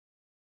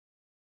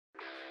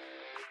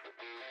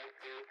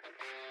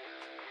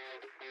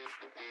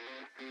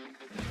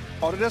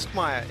Autodesk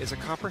Maya is a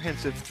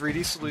comprehensive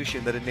 3D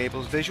solution that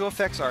enables visual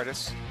effects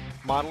artists,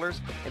 modelers,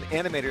 and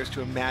animators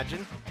to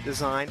imagine,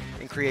 design,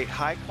 and create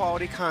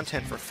high-quality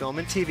content for film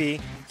and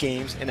TV,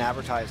 games, and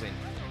advertising.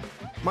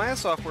 Maya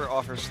software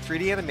offers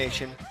 3D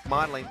animation,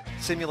 modeling,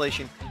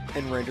 simulation,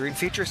 and rendering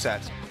feature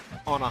sets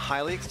on a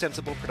highly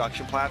extensible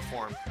production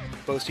platform,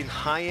 boasting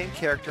high-end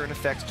character and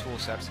effects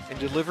toolsets and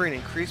delivering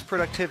increased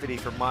productivity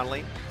for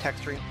modeling,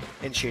 texturing,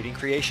 and shading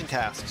creation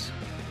tasks.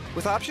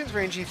 With options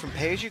ranging from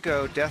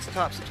pay-as-you-go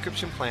desktop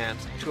subscription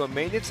plans to a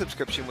maintenance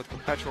subscription with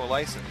perpetual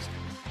license,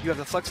 you have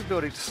the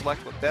flexibility to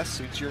select what best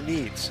suits your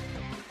needs.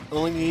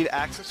 Only need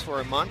access for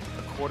a month,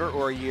 a quarter,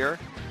 or a year?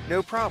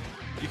 No problem.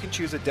 You can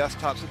choose a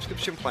desktop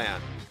subscription plan,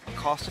 a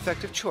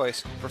cost-effective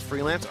choice for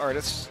freelance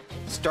artists,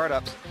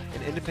 startups,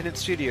 and independent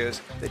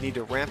studios that need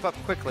to ramp up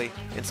quickly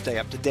and stay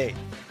up to date.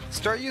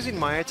 Start using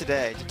Maya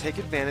today to take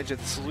advantage of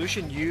the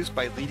solution used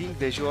by leading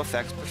visual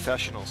effects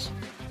professionals.